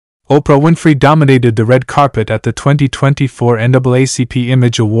Oprah Winfrey dominated the red carpet at the 2024 NAACP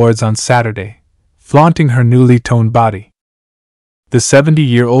Image Awards on Saturday, flaunting her newly toned body. The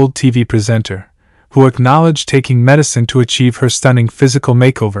 70-year-old TV presenter, who acknowledged taking medicine to achieve her stunning physical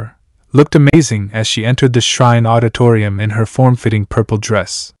makeover, looked amazing as she entered the Shrine Auditorium in her form-fitting purple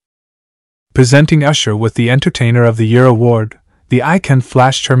dress. Presenting Usher with the Entertainer of the Year award, the icon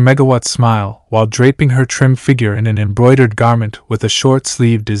flashed her megawatt smile while draping her trim figure in an embroidered garment with a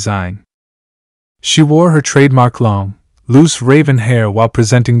short-sleeved design. She wore her trademark long, loose raven hair while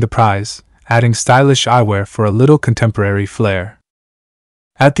presenting the prize, adding stylish eyewear for a little contemporary flair.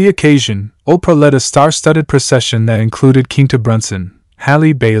 At the occasion, Oprah led a star-studded procession that included Quinta Brunson,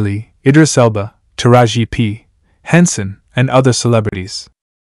 Halle Bailey, Idris Elba, Taraji P. Henson, and other celebrities.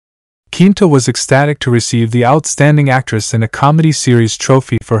 Quinta was ecstatic to receive the Outstanding Actress in a Comedy Series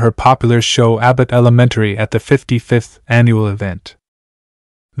trophy for her popular show Abbott Elementary at the 55th annual event.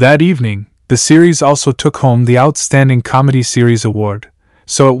 That evening, the series also took home the Outstanding Comedy Series award,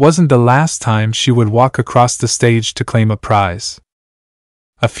 so it wasn't the last time she would walk across the stage to claim a prize.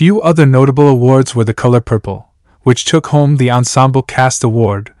 A few other notable awards were the Color Purple, which took home the Ensemble Cast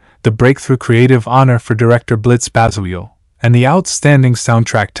Award, the Breakthrough Creative Honor for director Blitz Bazawule, and the Outstanding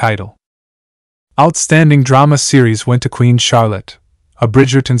Soundtrack title. Outstanding Drama Series went to Queen Charlotte, A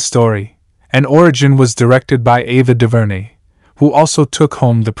Bridgerton Story, and Origin was directed by Ava DuVernay, who also took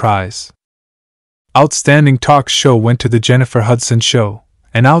home the prize. Outstanding Talk Show went to The Jennifer Hudson Show,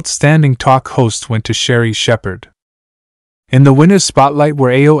 and Outstanding Talk Host went to Sherry Shepherd. In the winner's spotlight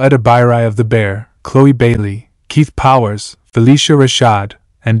were Ayo Edebiri of The Bear, Chloe Bailey, Keith Powers, Felicia Rashad,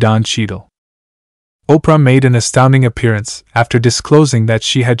 and Don Cheadle. Oprah made an astounding appearance after disclosing that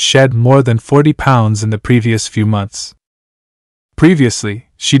she had shed more than 40 pounds in the previous few months. Previously,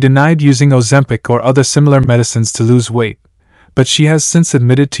 she denied using Ozempic or other similar medicines to lose weight, but she has since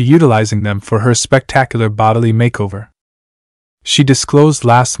admitted to utilizing them for her spectacular bodily makeover. She disclosed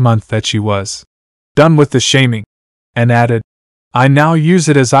last month that she was done with the shaming, and added, "I now use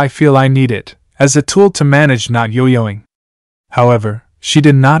it as I feel I need it, as a tool to manage not yo-yoing." However, she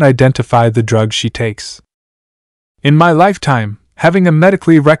did not identify the drug she takes. "In my lifetime, having a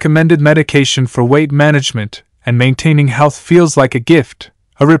medically recommended medication for weight management and maintaining health feels like a gift,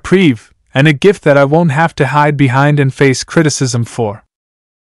 a reprieve, and a gift that I won't have to hide behind and face criticism for."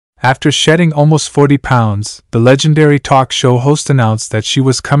 After shedding almost 40 pounds, the legendary talk show host announced that she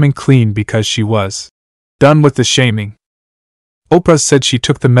was coming clean because she was done with the shaming. Oprah said she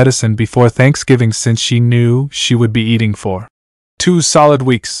took the medicine before Thanksgiving since she knew she would be eating for 2 solid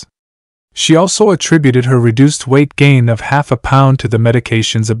weeks. She also attributed her reduced weight gain of half a pound to the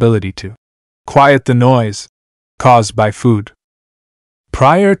medication's ability to quiet the noise caused by food.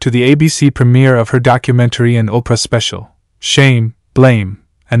 Prior to the ABC premiere of her documentary and Oprah Special, Shame, Blame,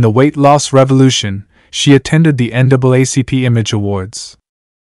 and the Weight Loss Revolution, she attended the NAACP Image Awards.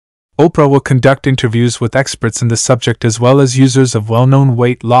 Oprah will conduct interviews with experts in the subject as well as users of well-known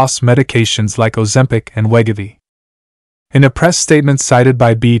weight loss medications like Ozempic and Wegovy. In a press statement cited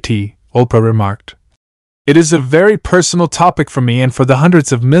by BT, Oprah remarked, "It is a very personal topic for me and for the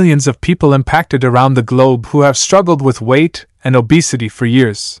hundreds of millions of people impacted around the globe who have struggled with weight and obesity for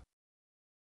years.